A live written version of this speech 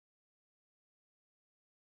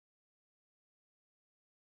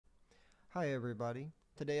Hi everybody.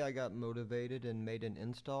 Today I got motivated and made an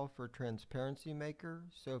install for Transparency Maker.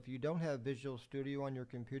 So if you don't have Visual Studio on your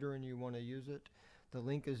computer and you want to use it, the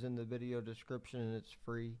link is in the video description and it's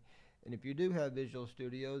free. And if you do have Visual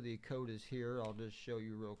Studio, the code is here. I'll just show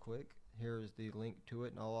you real quick. Here is the link to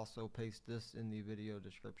it, and I'll also paste this in the video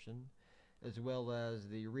description, as well as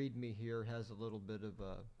the README here has a little bit of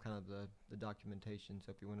kind of the documentation,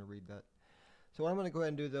 so if you want to read that. So what I'm going to go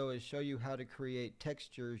ahead and do though is show you how to create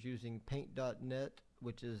textures using paint.net,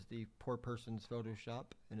 which is the poor person's Photoshop,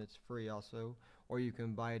 and it's free also, or you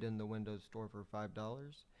can buy it in the Windows Store for $5,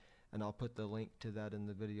 and I'll put the link to that in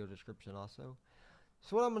the video description also.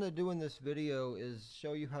 So what I'm going to do in this video is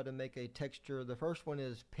show you how to make a texture. The first one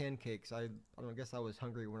is pancakes. I don't know, I guess I was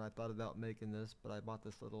hungry when I thought about making this, but I bought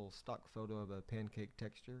this little stock photo of a pancake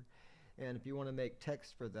texture. And if you want to make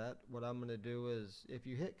text for that, what I'm going to do is if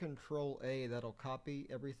you hit Control A, that'll copy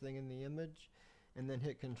everything in the image, and then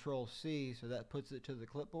hit Control C, so that puts it to the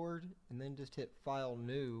clipboard, and then just hit File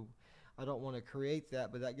New. I don't want to create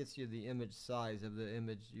that, but that gets you the image size of the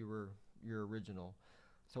image your original.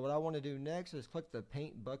 So what I want to do next is click the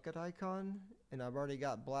paint bucket icon, and I've already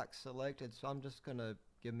got black selected, so I'm just going to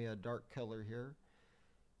give me a dark color here.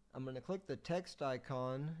 I'm going to click the text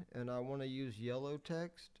icon, and I want to use yellow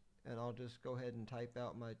text, and I'll just go ahead and type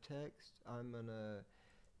out my text. I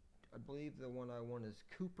believe the one I want is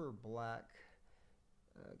Cooper Black.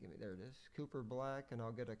 There it is, Cooper Black, and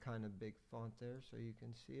I'll get a kind of big font there so you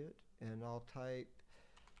can see it. And I'll type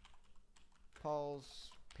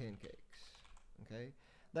Paul's Pancakes. Okay,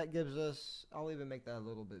 that gives us, I'll even make that a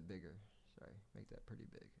little bit bigger. Sorry, make that pretty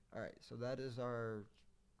big. Alright, so that is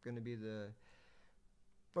going to be the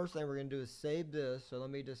first thing we're going to do is save this. So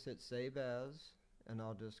let me just hit Save As, and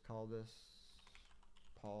I'll just call this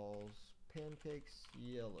Paul's Pancakes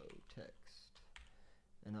Yellow Text,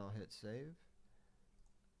 and I'll hit Save.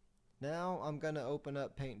 Now I'm going to open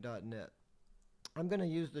up paint.net. I'm going to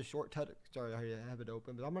use the shortcut, sorry I have it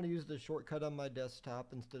open, but I'm going to use the shortcut on my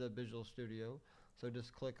desktop instead of Visual Studio. So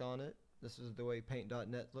just click on it. This is the way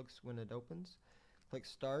paint.net looks when it opens. Click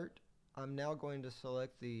Start. I'm now going to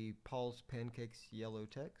select the Paul's Pancakes Yellow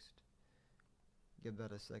Text. Give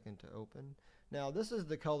that a second to open. Now this is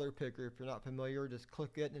the color picker. If you're not familiar, just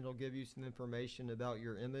click it and it'll give you some information about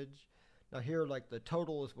your image. Now here, like, the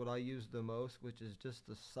total is what I use the most, which is just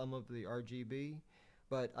the sum of the RGB,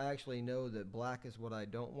 but I actually know that black is what I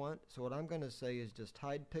don't want. So what I'm going to say is just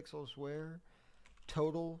hide pixels where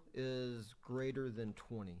total is greater than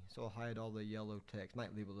 20. So I'll hide all the yellow text.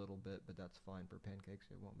 Might leave a little bit, but that's fine for pancakes,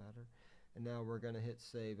 it won't matter. And now we're going to hit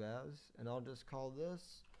Save As, and I'll just call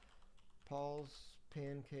this Paul's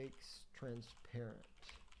Pancakes Transparent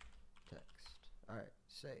Text. Alright,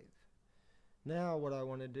 save. Now what I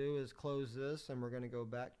want to do is close this, and we're going to go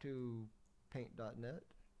back to paint.net.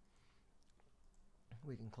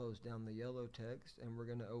 We can close down the yellow text, and we're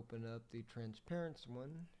going to open up the transparent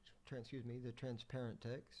one, the transparent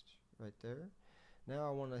text right there. Now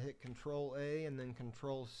I want to hit Control A and then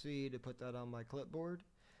Control C to put that on my clipboard.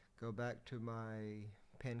 Go back to my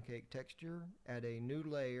pancake texture, add a new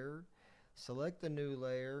layer, select the new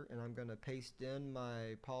layer, and I'm going to paste in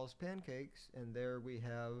my Paul's Pancakes, and there we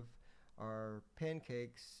have our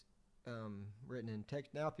pancakes written in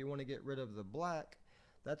text. Now if you want to get rid of the black,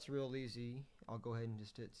 that's real easy. I'll go ahead and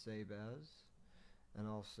just hit Save As, and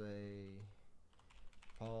I'll say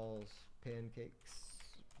Paul's Pancakes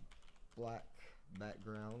black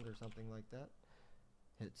background or something like that.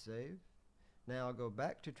 Hit Save. Now I'll go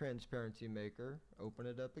back to Transparency Maker, open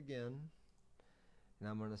it up again, and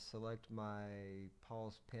I'm going to select my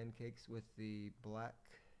Paul's Pancakes with the black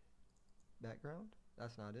background.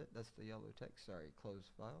 That's not it, that's the yellow text. Sorry, close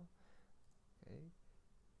file. Okay,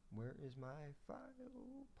 where is my file?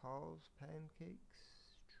 Paul's Pancakes.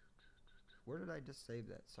 Where did I just save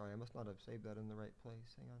that? Sorry, I must not have saved that in the right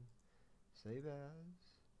place. Hang on. Save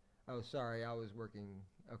As. Oh, sorry, I was working.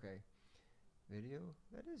 Okay. Video.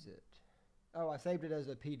 That is it. Oh, I saved it as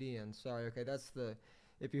a PDN. Sorry. Okay, that's the.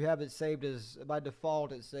 If you have it saved as, by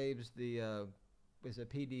default, it saves the as a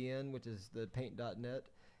PDN, which is the paint.net,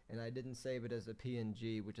 and I didn't save it as a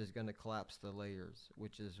PNG, which is going to collapse the layers,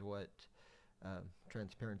 which is what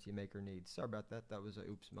Transparency Maker needs. Sorry about that. That was a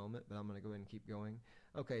oops moment, but I'm going to go ahead and keep going.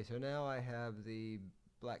 Okay, so now I have the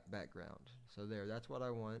black background. So there, that's what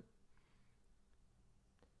I want.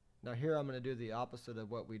 Now here I'm going to do the opposite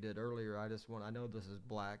of what we did earlier. I know this is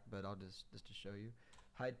black, but I'll just to show you.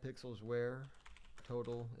 Hide pixels where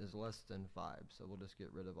total is less than 5. So we'll just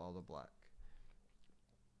get rid of all the black.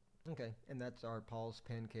 Okay, and that's our Paul's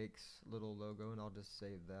Pancakes little logo, and I'll just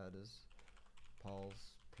save that as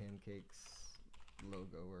Paul's Pancakes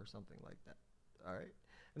logo or something like that. Alright,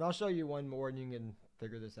 And I'll show you one more and you can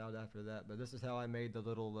figure this out after that. But this is how I made the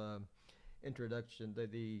little introduction,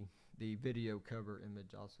 the video cover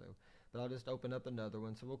image also. But I'll just open up another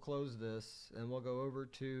one. So we'll close this and we'll go over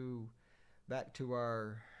to back to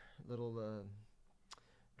our little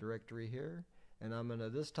directory here. And I'm gonna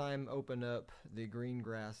this time open up the green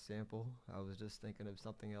grass sample. I was just thinking of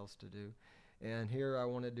something else to do. And here I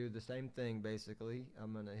want to do the same thing basically.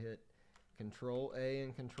 I'm gonna hit Control A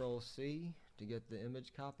and Control C to get the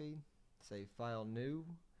image copied. Say File New.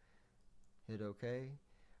 Hit OK.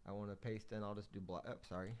 I want to paste in. I'll just do black. Oh,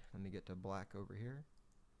 sorry. Let me get to black over here.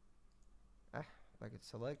 If I could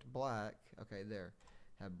select black. Okay, there.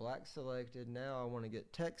 Have black selected. Now I want to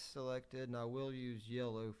get text selected, and I will use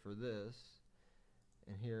yellow for this.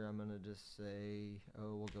 And here I'm going to just say,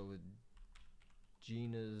 oh, we'll go with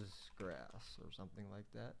Gina's grass or something like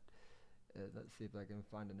that. Let's see if I can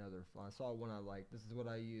find another font. I saw one I liked. This is what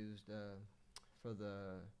I used for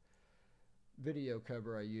the video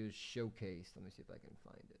cover. I used Showcase. Let me see if I can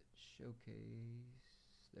find it.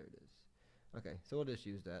 Showcase. There it is. Okay, so we'll just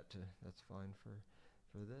use that. That's fine for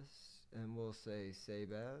this. And we'll say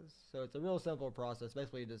Save As. So it's a real simple process.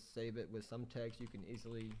 Basically, just save it with some text you can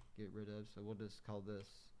easily get rid of. So we'll just call this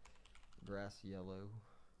Grass Yellow.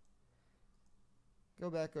 Go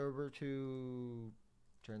back over to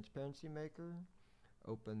Transparency Maker,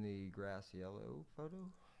 open the grass yellow photo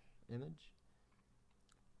image.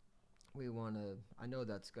 We want to, I know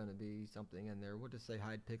that's going to be something in there. We'll just say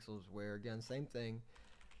hide pixels where, again, same thing.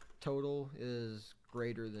 Total is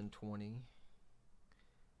greater than 20.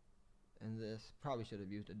 And this probably should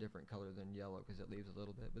have used a different color than yellow because it leaves a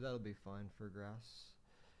little bit, but that'll be fine for grass.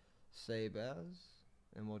 Save as,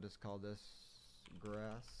 and we'll just call this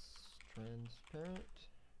grass transparent.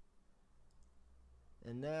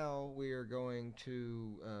 And now we are going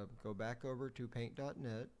to go back over to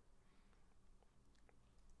paint.net.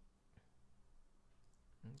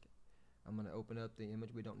 Okay. I'm going to open up the image.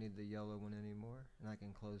 We don't need the yellow one anymore. And I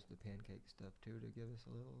can close the pancake stuff too to give us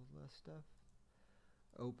a little less stuff.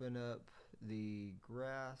 Open up the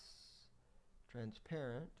grass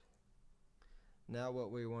transparent. Now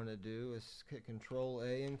what we want to do is hit Control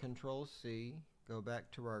A and Control C. Go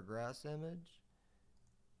back to our grass image.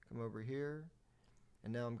 Come over here.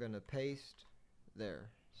 And now I'm going to paste there.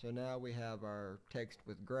 So now we have our text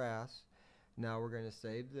with grass. Now we're going to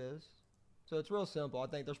save this. So it's real simple. I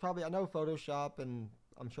think there's probably, I know Photoshop, and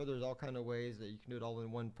I'm sure there's all kind of ways that you can do it all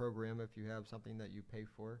in one program if you have something that you pay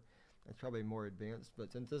for. It's probably more advanced,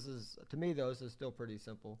 but since this is, to me though, this is still pretty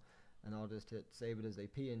simple. And I'll just hit save it as a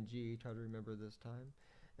PNG, try to remember this time.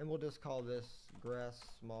 And we'll just call this grass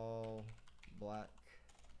small black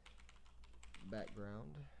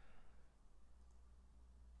background.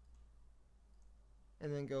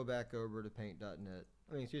 And then go back over to paint.net.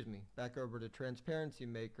 Back over to Transparency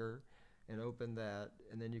Maker and open that,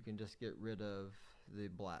 and then you can just get rid of the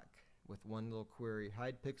black with one little query.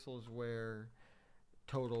 Hide pixels where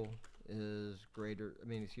total is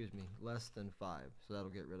less than 5. So that'll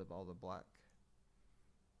get rid of all the black.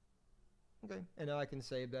 Okay, and now I can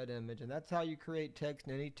save that image, and that's how you create text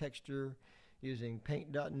in any texture using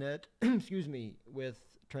paint.net, with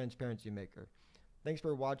Transparency Maker. Thanks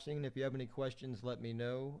for watching, and if you have any questions, let me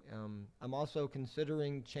know. I'm also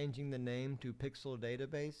considering changing the name to Pixel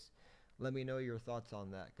Database. Let me know your thoughts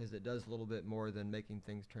on that, because it does a little bit more than making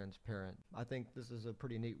things transparent. I think this is a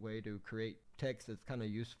pretty neat way to create text that's kind of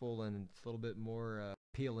useful, and it's a little bit more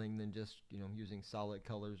appealing than just using solid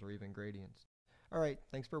colors or even gradients. All right,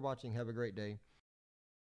 thanks for watching. Have a great day.